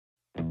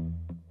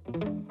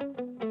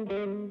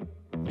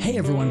Hey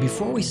everyone,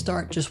 before we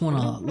start, just want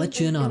to let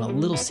you in on a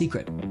little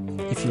secret.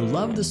 If you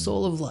love the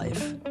soul of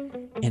life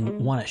and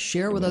want to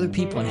share with other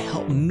people and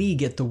help me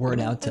get the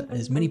word out to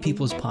as many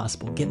people as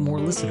possible, get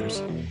more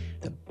listeners,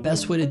 the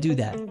best way to do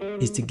that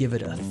is to give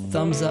it a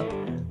thumbs up,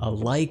 a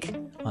like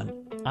on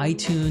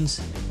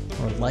iTunes,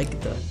 or like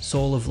the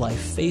Soul of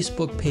Life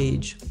Facebook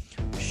page.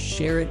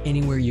 Share it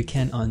anywhere you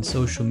can on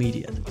social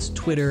media. That's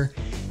Twitter,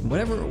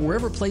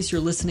 wherever place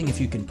you're listening. If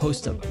you can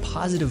post a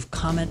positive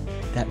comment,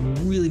 that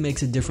really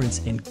makes a difference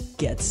and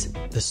gets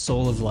the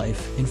Soul of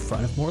Life in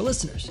front of more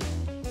listeners.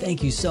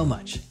 Thank you so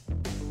much.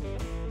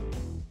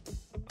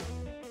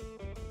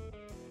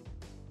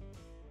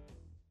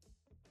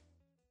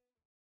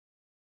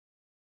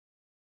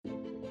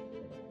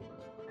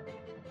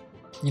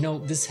 You know,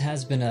 this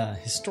has been a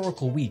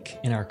historical week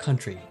in our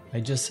country. I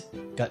just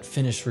got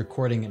finished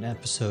recording an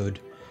episode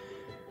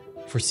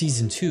for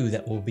season 2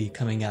 that will be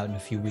coming out in a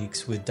few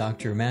weeks with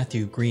Dr.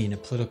 Matthew Green, a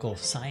political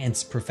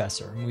science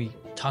professor. And we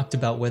talked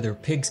about whether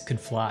pigs could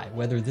fly,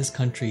 whether this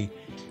country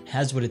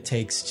has what it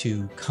takes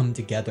to come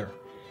together.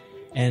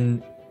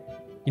 And,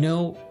 you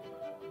know,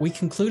 we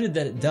concluded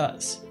that it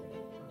does.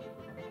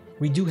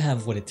 We do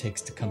have what it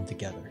takes to come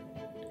together.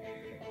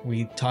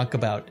 We talk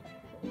about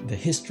the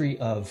history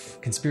of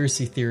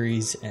conspiracy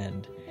theories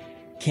and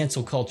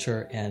cancel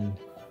culture, and,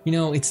 you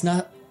know, it's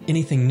not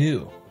anything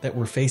new that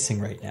we're facing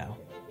right now.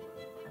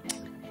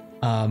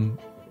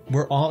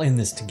 We're all in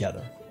this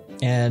together.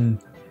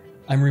 And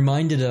I'm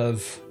reminded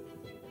of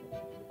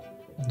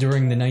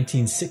during the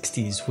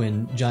 1960s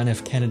when John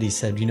F. Kennedy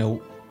said, you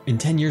know, in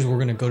 10 years we're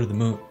going to go to the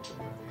moon.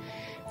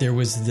 There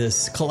was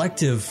this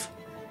collective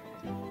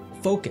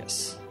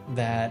focus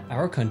that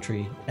our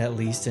country, at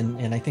least,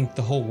 and I think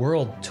the whole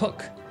world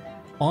took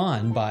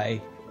on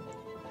by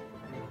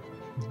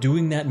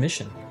doing that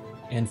mission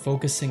and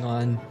focusing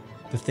on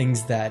the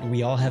things that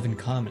we all have in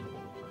common,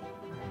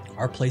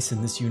 our place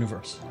in this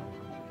universe.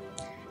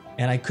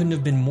 And I couldn't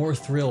have been more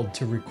thrilled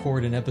to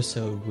record an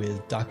episode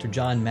with Dr.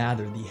 John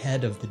Mather, the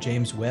head of the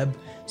James Webb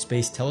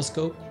Space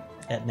Telescope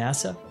at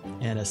NASA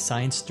and a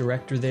science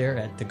director there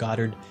at the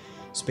Goddard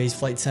Space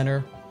Flight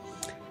Center.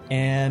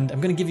 And I'm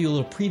going to give you a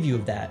little preview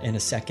of that in a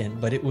second,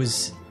 but it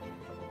was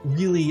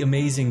really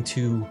amazing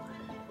to,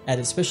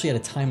 especially at a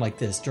time like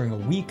this, during a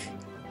week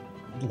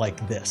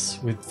like this,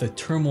 with the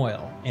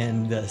turmoil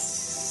and the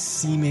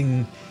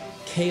seeming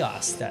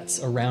chaos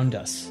that's around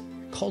us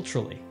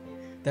culturally,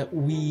 that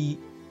we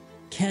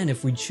can,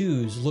 if we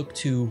choose, look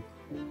to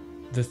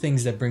the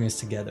things that bring us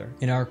together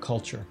in our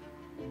culture,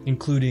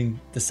 including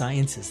the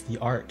sciences, the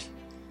art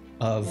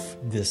of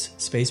this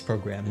space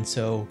program. And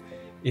so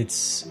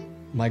it's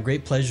my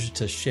great pleasure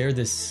to share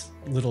this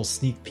little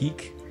sneak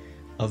peek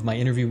of my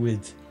interview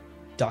with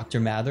Dr.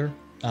 Mather.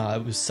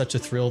 It was such a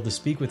thrill to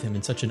speak with him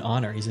and such an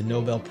honor. He's a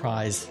Nobel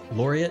Prize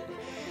laureate.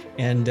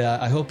 And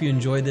I hope you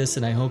enjoy this,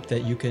 and I hope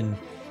that you can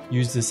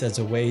use this as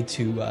a way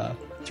to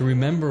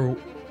remember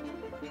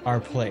our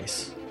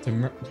place,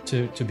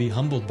 to be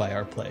humbled by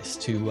our place,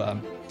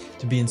 to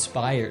be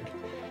inspired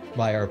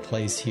by our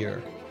place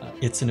here.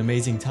 It's an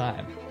amazing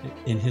time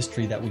in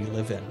history that we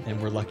live in,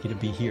 and we're lucky to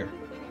be here.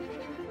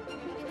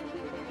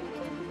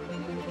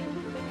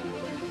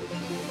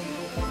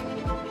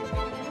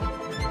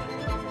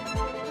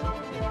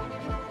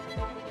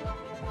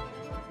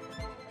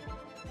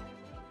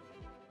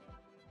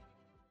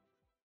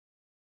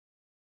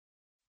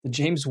 The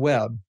James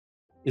Webb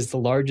is the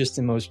largest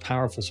and most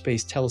powerful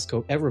space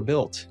telescope ever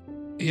built.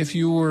 If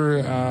you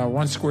were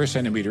 1 square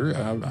centimeter,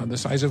 the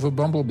size of a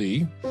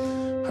bumblebee,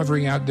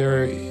 hovering out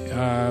there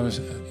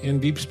in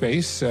deep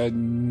space,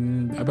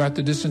 about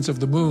the distance of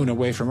the moon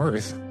away from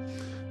Earth,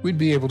 we'd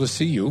be able to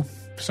see you.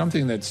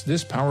 Something that's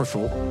this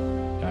powerful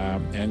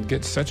and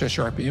gets such a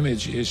sharp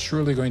image is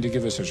surely going to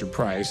give us a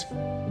surprise.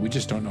 We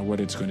just don't know what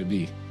it's going to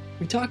be.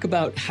 We talk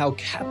about how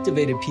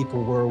captivated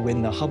people were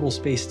when the Hubble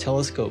Space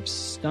Telescope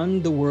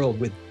stunned the world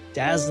with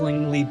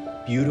dazzlingly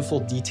beautiful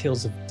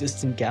details of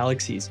distant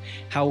galaxies,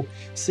 how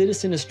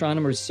citizen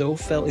astronomers so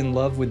fell in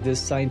love with this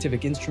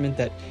scientific instrument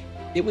that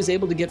it was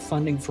able to get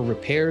funding for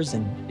repairs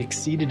and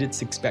exceeded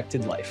its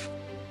expected life.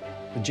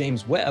 The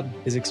James Webb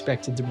is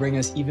expected to bring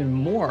us even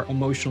more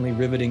emotionally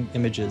riveting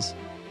images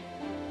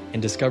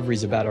and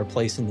discoveries about our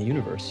place in the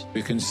universe.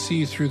 We can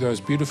see through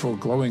those beautiful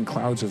glowing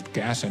clouds of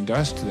gas and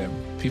dust that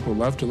people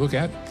love to look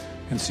at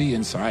and see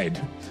inside.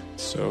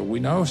 So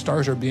we know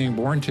stars are being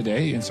born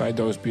today inside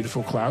those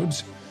beautiful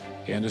clouds,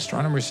 and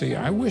astronomers say,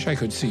 I wish I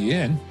could see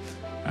in.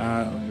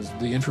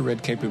 The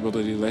infrared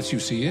capability lets you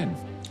see in.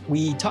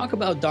 We talk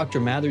about Dr.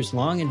 Mather's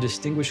long and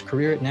distinguished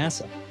career at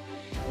NASA,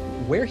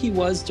 where he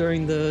was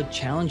during the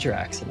Challenger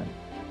accident,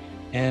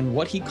 and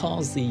what he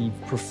calls the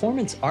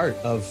performance art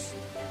of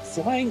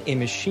flying a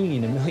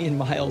machine 1 million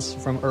miles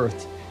from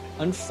Earth,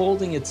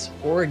 unfolding its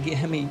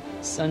origami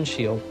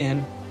sunshield,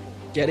 and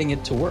getting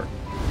it to work.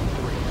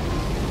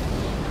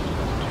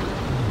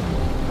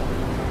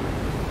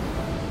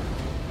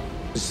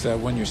 It's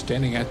when you're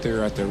standing out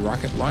there at the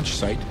rocket launch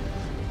site,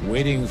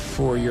 waiting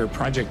for your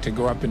project to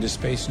go up into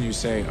space, and you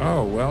say,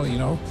 oh, well, you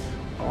know,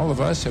 All of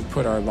us have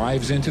put our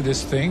lives into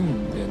this thing,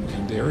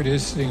 and there it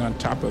is sitting on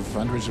top of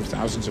hundreds of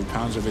thousands of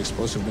pounds of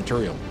explosive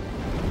material.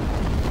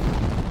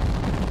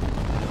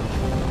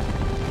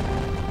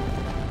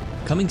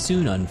 Coming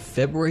soon on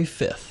February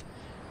 5th.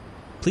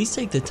 Please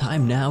take the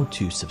time now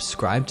to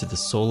subscribe to The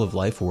Soul of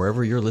Life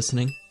wherever you're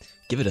listening.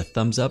 Give it a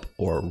thumbs up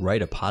or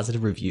write a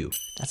positive review.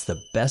 That's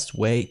the best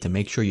way to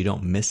make sure you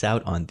don't miss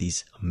out on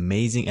these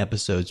amazing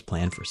episodes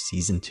planned for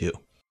Season 2.